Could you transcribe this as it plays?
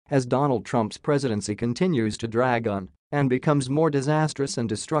as Donald Trump's presidency continues to drag on and becomes more disastrous and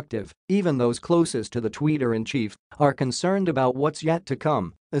destructive. Even those closest to the tweeter-in-chief are concerned about what's yet to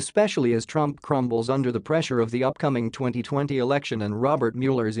come, especially as Trump crumbles under the pressure of the upcoming 2020 election and Robert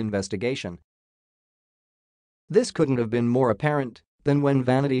Mueller's investigation. This couldn't have been more apparent than when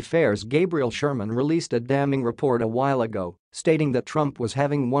Vanity Fair's Gabriel Sherman released a damning report a while ago, stating that Trump was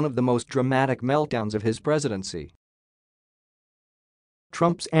having one of the most dramatic meltdowns of his presidency.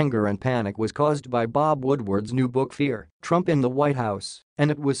 Trump's anger and panic was caused by Bob Woodward's new book Fear, Trump in the White House,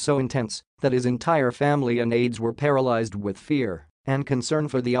 and it was so intense that his entire family and aides were paralyzed with fear and concern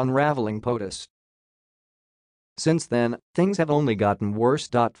for the unraveling POTUS. Since then, things have only gotten worse.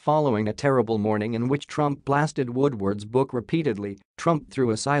 Following a terrible morning in which Trump blasted Woodward's book repeatedly, Trump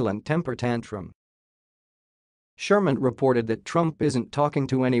threw a silent temper tantrum. Sherman reported that Trump isn't talking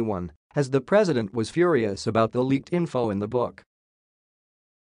to anyone, as the president was furious about the leaked info in the book.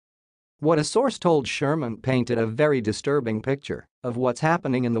 What a source told Sherman painted a very disturbing picture of what's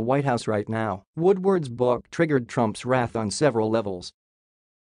happening in the White House right now. Woodward's book triggered Trump's wrath on several levels.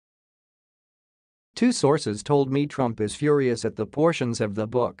 Two sources told me Trump is furious at the portions of the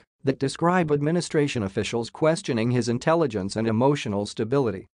book that describe administration officials questioning his intelligence and emotional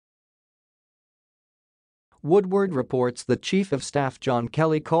stability. Woodward reports that Chief of Staff John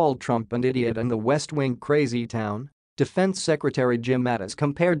Kelly called Trump an idiot and the West Wing crazy town. Defense Secretary Jim Mattis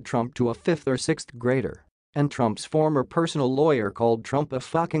compared Trump to a 5th or 6th grader, and Trump's former personal lawyer called Trump a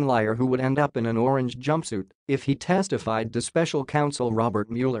fucking liar who would end up in an orange jumpsuit if he testified to special counsel Robert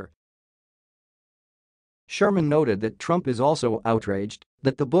Mueller. Sherman noted that Trump is also outraged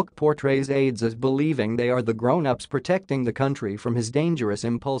that the book portrays aides as believing they are the grown-ups protecting the country from his dangerous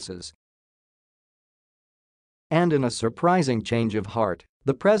impulses. And in a surprising change of heart,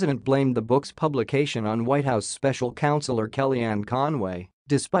 the president blamed the book's publication on White House Special Counselor Kellyanne Conway,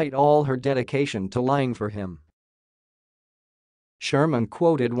 despite all her dedication to lying for him. Sherman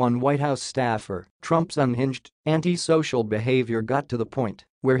quoted one White House staffer, "Trump's unhinged, antisocial behavior got to the point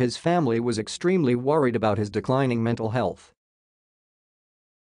where his family was extremely worried about his declining mental health."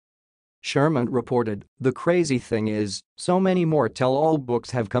 Sherman reported, "The crazy thing is, so many more tell-all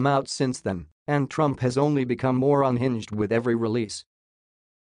books have come out since then, and Trump has only become more unhinged with every release.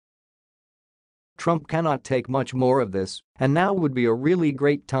 Trump cannot take much more of this, and now would be a really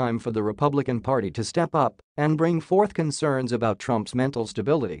great time for the Republican Party to step up and bring forth concerns about Trump's mental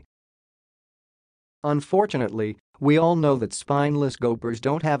stability." Unfortunately, we all know that spineless gophers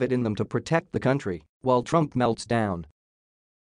don't have it in them to protect the country while Trump melts down.